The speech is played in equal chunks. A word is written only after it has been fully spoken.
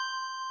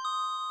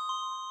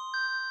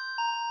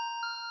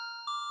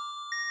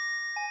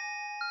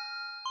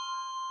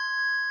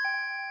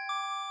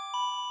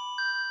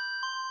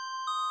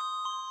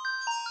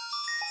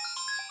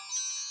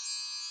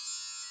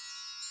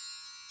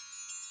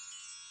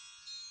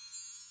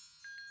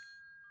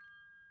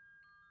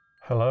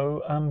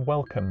Hello and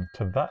welcome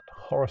to That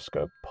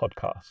Horoscope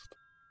Podcast.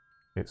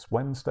 It's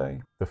Wednesday,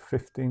 the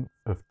 15th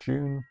of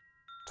June,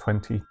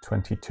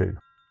 2022.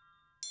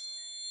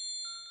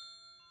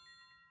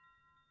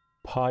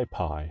 Pi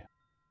Pi,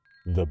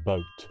 the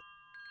boat.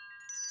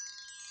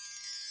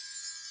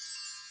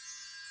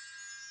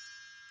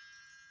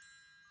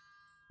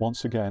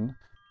 Once again,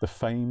 the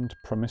famed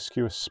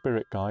promiscuous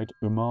spirit guide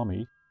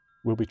Umami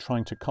will be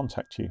trying to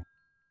contact you.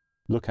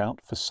 Look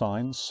out for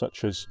signs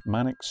such as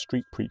manic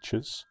street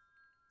preachers,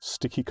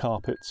 sticky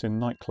carpets in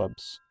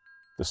nightclubs,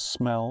 the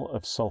smell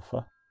of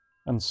sulphur,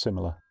 and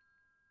similar.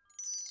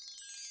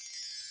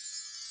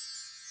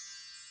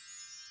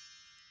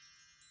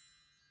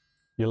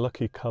 Your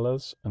lucky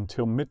colours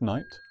until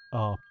midnight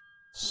are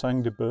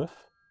sang de boeuf,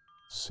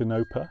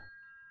 sinope,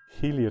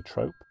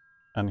 heliotrope,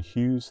 and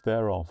hues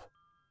thereof.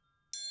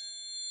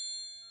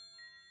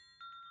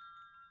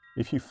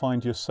 If you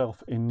find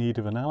yourself in need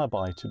of an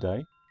alibi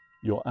today,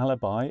 your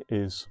alibi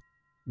is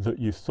that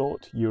you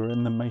thought you were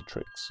in the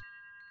Matrix.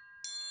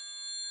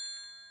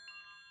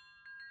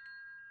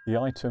 The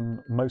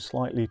item most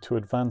likely to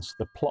advance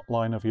the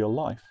plotline of your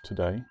life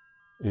today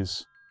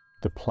is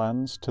the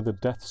plans to the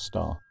Death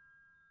Star.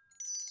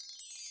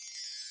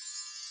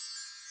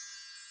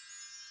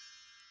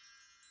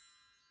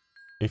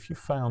 If you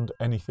found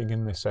anything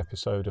in this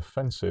episode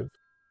offensive,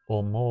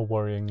 or more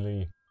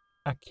worryingly,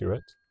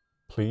 accurate,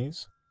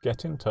 please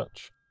get in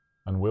touch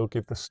and we'll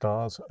give the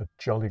stars a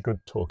jolly good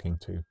talking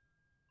to.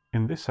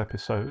 In this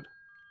episode,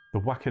 the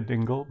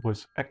Wackadingle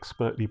was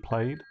expertly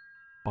played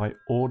by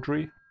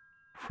Audrey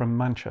from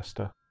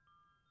Manchester,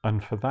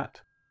 and for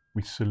that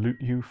we salute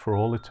you for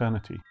all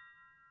eternity.